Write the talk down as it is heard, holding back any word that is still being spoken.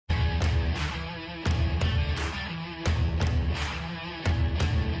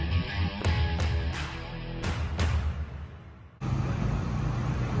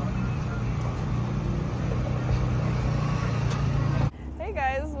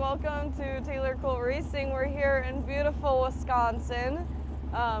welcome to Taylor Colt Racing. We're here in beautiful Wisconsin.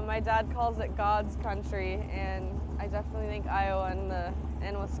 My dad calls it God's country, and I definitely think Iowa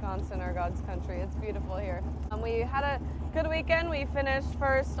and Wisconsin are God's country. It's beautiful here. We had a good weekend. We finished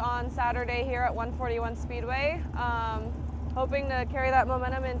first on Saturday here at 141 Speedway. Hoping to carry that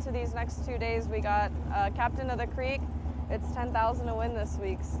momentum into these next 2 days. We got Captain of the Creek. It's 10,000 to win this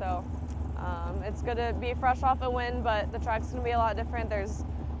week, so it's good to be fresh off a win, but the track's going to be a lot different. There's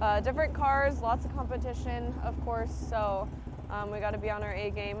different cars, lots of competition, of course, so we got to be on our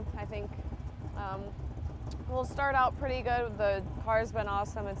A game. I think we'll start out pretty good. The car's been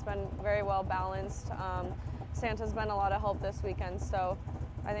awesome. It's been very well balanced. Santa's been a lot of help this weekend, so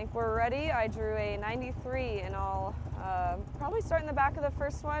I think we're ready. I drew a 93, and I'll probably start in the back of the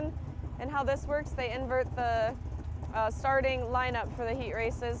first one. And how this works, they invert the starting lineup for the heat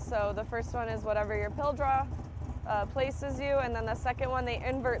races. So the first one is whatever your pill draw places you, and then the second one they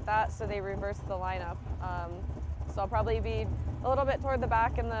invert that, so they reverse the lineup. So I'll probably be a little bit toward the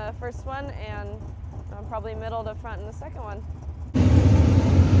back in the first one, and probably middle to front in the second one.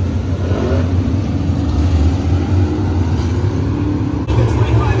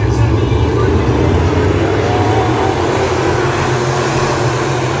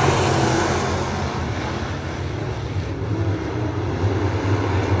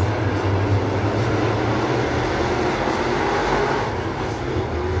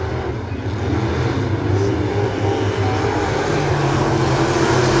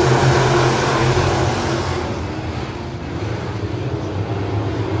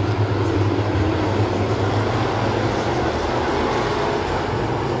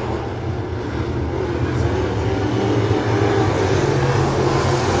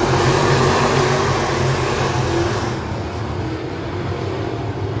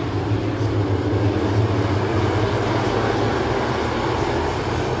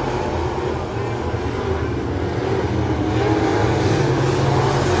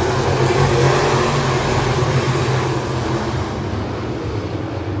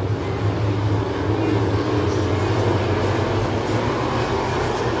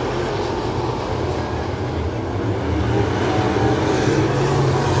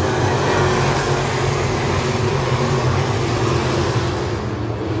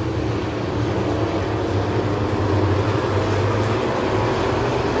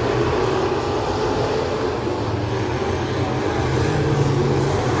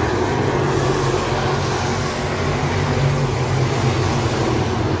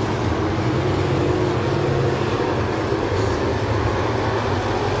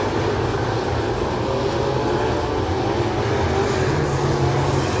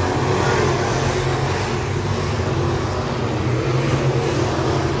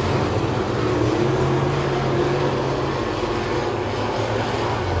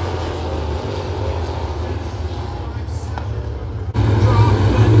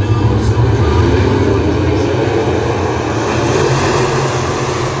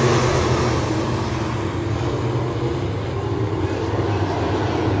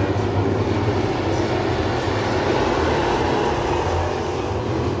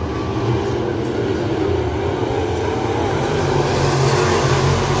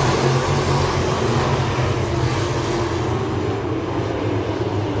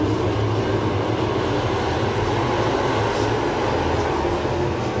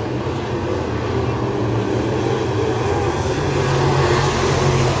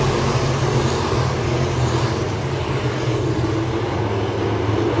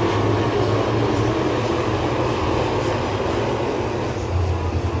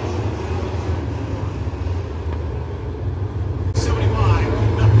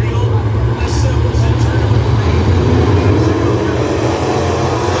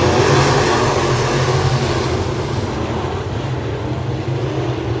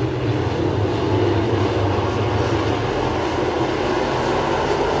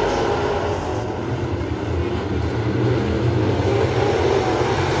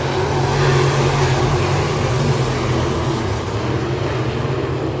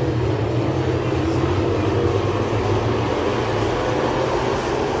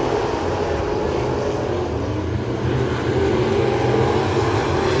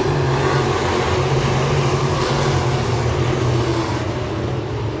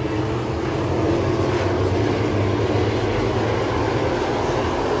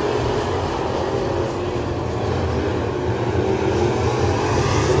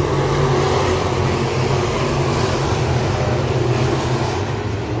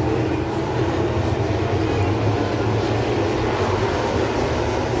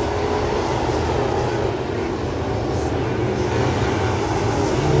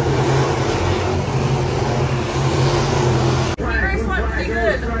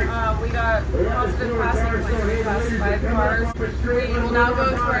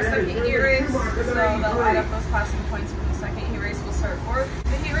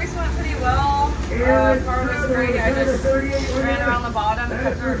 Car was great. I just ran around the bottom,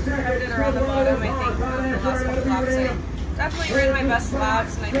 kept it around the bottom. I think the last couple laps I definitely ran my best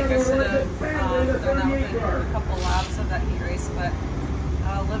laps, and I think I should have done that within a couple laps of that heat race, but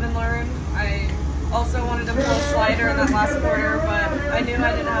live and learn. I also wanted to pull a slider in that last quarter, but I knew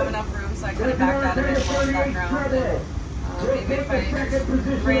I didn't have enough room, so I kind of backed out of it and lost that ground. And, maybe if I just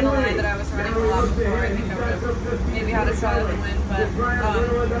ran a line that I was running a lot before, I think I would have maybe had a shot at the win. But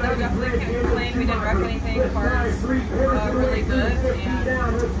no, definitely can't complain. We didn't wreck anything. Car was really good, and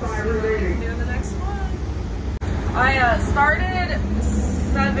we'll see what we can do in the next one. I started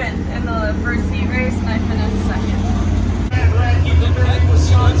 7th in the first heat race, and I finished 2nd.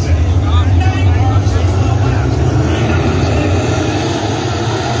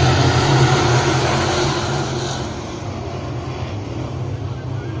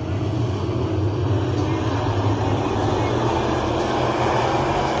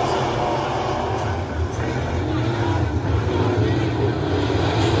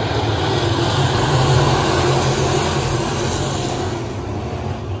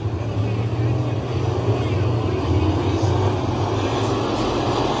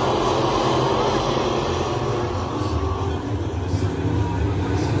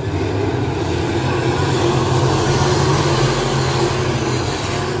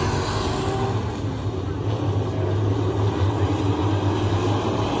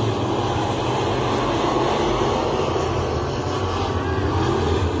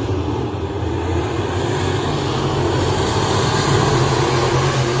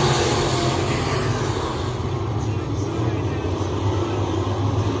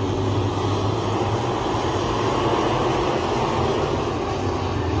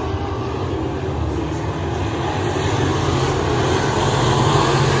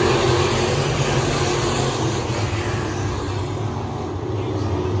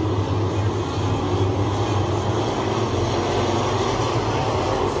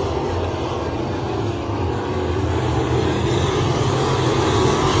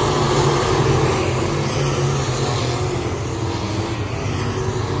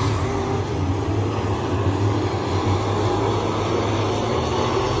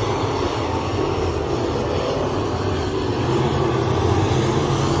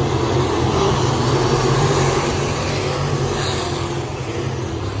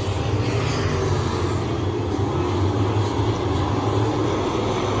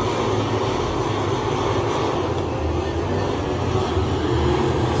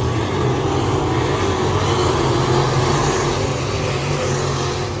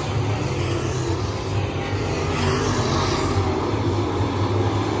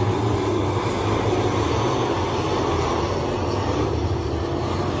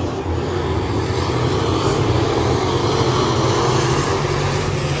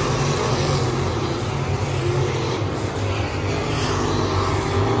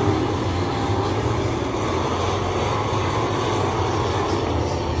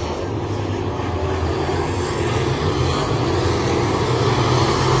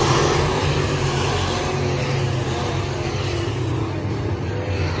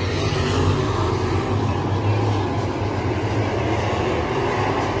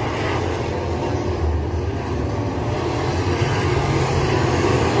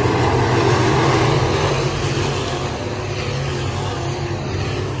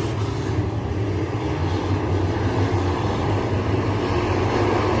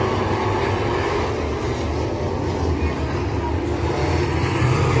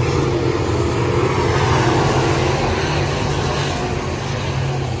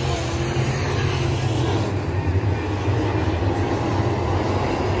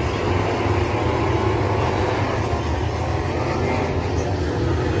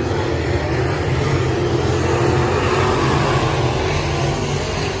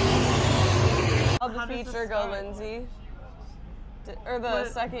 feature go, Lindsay? Or the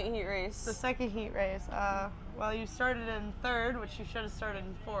second heat race? The second heat race. Well, you started in third, which you should have started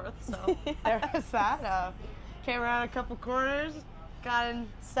in fourth, so there was that. Came around a couple corners, got in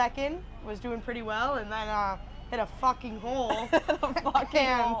second, was doing pretty well, and then hit a fucking hole.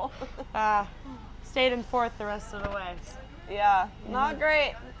 Stayed in fourth the rest of the way. Yeah, not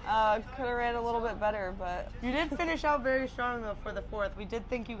great. Could have ran a little bit better, but... You did finish out very strong, though, for the fourth. We did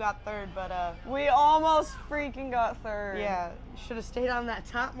think you got third, but... We almost freaking got third. Yeah, should have stayed on that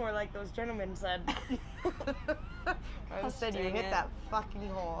top more like those gentlemen said. Instead, you hit that fucking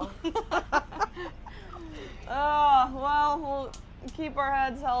hole. Oh, well, we'll keep our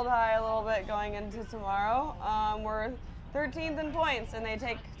heads held high a little bit going into tomorrow. We're 13th in points, and they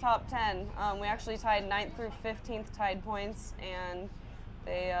take top 10. We actually tied 9th through 15th tied points, and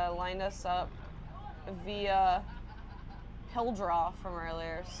they lined us up via hill draw from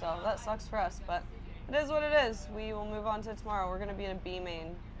earlier, so that sucks for us, but it is what it is. We will move on to tomorrow. We're going to be in a B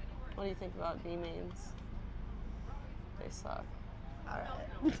main. What do you think about B mains? They suck. All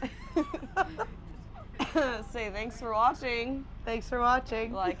right. Say thanks for watching. Thanks for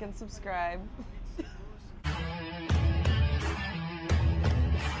watching. Like and subscribe.